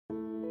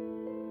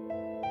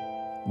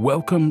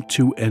Welcome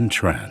to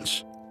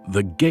EnTrance,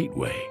 the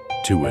gateway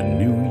to a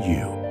new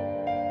you.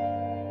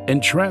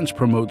 EnTrance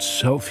promotes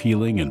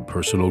self-healing and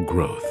personal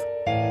growth,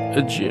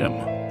 a gym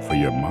for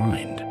your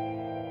mind.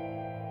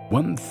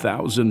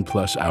 1,000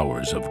 plus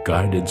hours of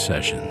guided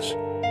sessions.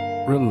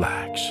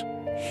 Relax,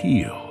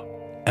 heal,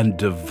 and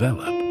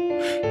develop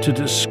to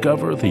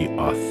discover the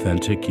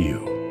authentic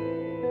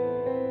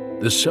you.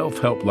 The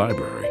self-help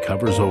library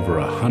covers over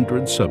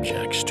 100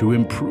 subjects to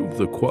improve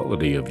the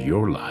quality of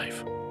your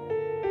life.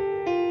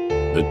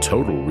 The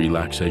Total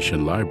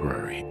Relaxation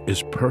Library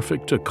is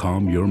perfect to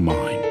calm your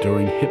mind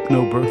during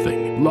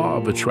hypnobirthing, law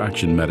of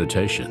attraction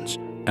meditations,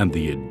 and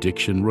the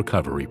addiction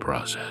recovery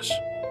process.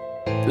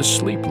 The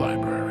Sleep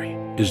Library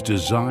is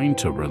designed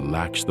to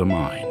relax the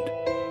mind,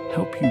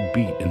 help you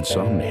beat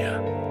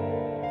insomnia.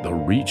 The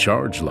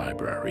Recharge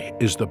Library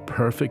is the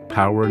perfect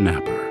power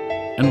napper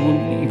and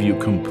will leave you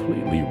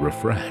completely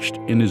refreshed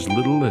in as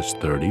little as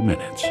 30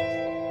 minutes.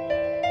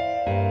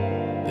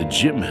 The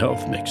Gym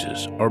Health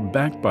Mixes are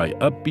backed by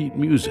upbeat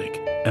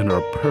music and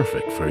are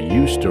perfect for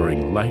use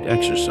during light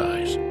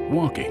exercise,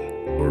 walking,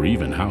 or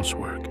even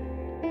housework.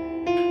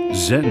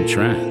 Zen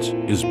Trance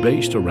is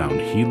based around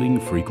healing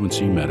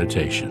frequency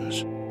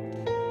meditations.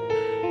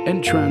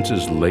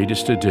 EnTrance's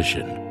latest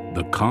edition,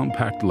 the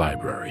Compact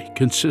Library,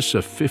 consists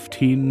of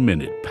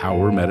 15-minute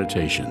power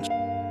meditations.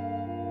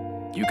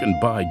 You can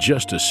buy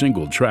just a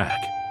single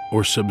track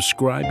or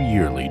subscribe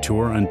yearly to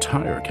our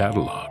entire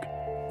catalog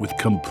with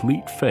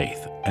complete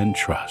faith and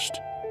trust.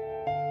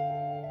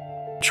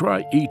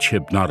 Try each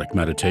hypnotic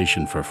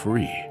meditation for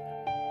free.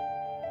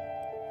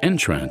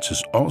 EnTrance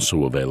is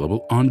also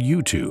available on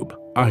YouTube,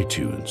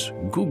 iTunes,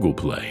 Google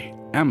Play,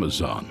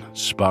 Amazon,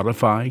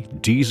 Spotify,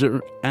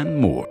 Deezer, and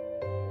more.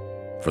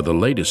 For the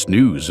latest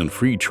news and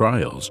free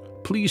trials,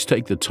 please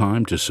take the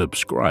time to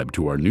subscribe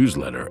to our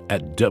newsletter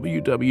at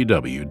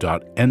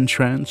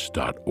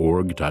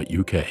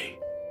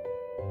www.entrance.org.uk.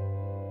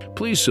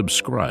 Please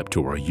subscribe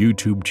to our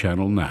YouTube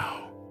channel now.